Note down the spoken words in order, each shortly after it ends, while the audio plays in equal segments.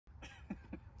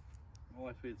My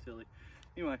wife's being silly.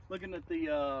 Anyway, looking at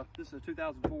the, this is a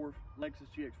 2004 Lexus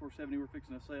GX470 we're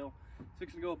fixing to sell. It's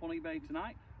fixing to go up on eBay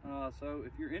tonight. So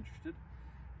if you're interested,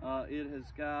 it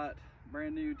has got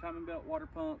brand new timing belt, water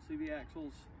pump, CV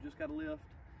axles, just got a lift.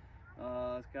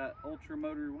 It's got ultra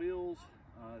motor wheels.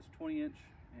 It's 20-inch,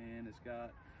 and it's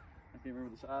got, I can't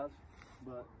remember the size,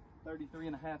 but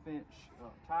 33.5-inch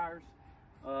tires.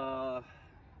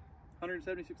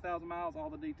 176,000 miles.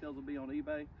 All the details will be on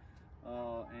eBay,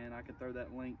 and I can throw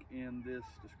that link in this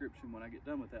description when I get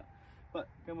done with that. But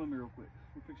come with me real quick.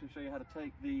 We're fixing to show you how to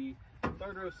take the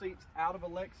third row seats out of a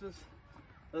Lexus.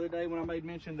 The other day when I made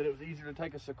mention that it was easier to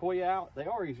take a Sequoia out, they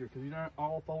are easier because you're not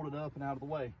all folded up and out of the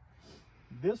way.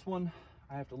 This one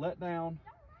I have to let down.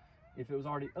 If it was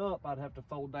already up, I'd have to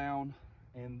fold down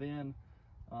and then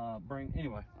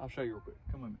anyway, I'll show you real quick.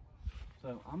 Come with me.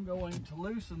 So I'm going to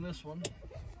loosen this one.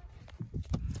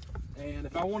 And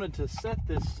if I wanted to set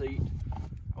this seat,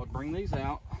 I would bring these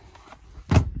out.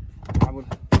 I would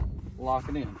lock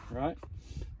it in, right?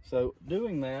 So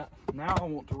doing that, now I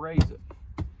want to raise it.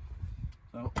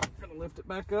 So I'm gonna lift it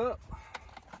back up.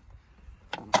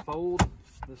 I'm gonna fold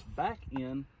this back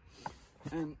in,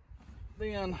 and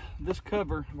then this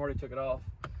cover, I've already took it off,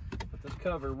 but this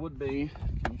cover would be,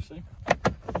 can you see?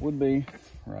 Would be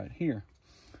right here.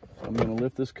 So I'm gonna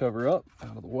lift this cover up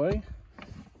out of the way.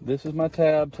 This is my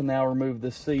tab to now remove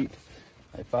this seat.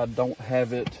 If I don't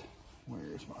have it,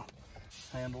 where's my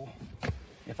handle?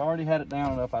 If I already had it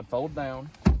down enough, I'd fold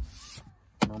down,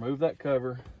 remove that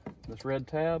cover, this red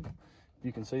tab,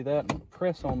 you can see that, and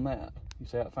press on that. You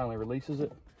see how it finally releases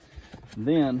it? And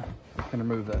then I can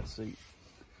remove that seat.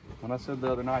 When I said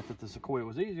the other night that the Sequoia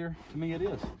was easier, to me it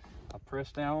is. I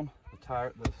press down,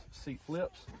 the seat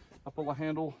flips, I pull the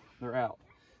handle, they're out.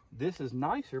 This is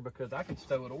nicer because I can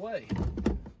stow it away.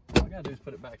 All I gotta do is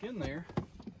put it back in there,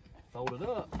 fold it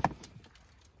up,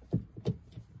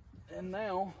 and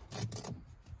now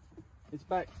it's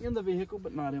back in the vehicle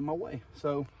but not in my way.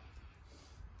 So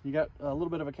you got a little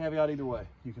bit of a caveat either way.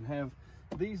 You can have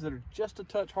these that are just a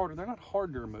touch harder. They're not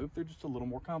hard to remove, they're just a little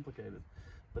more complicated,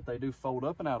 but they do fold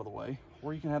up and out of the way.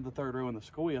 Or you can have the third row in the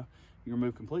Sequoia, you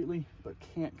remove completely but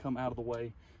can't come out of the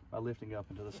way by lifting up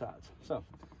into the sides. So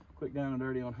quick down and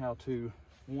dirty on how to,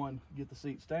 one, get the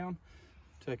seats down,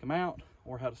 take them out,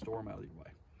 or how to store them out either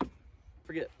way. Don't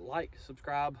forget, like,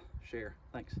 subscribe, share.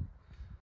 Thanks.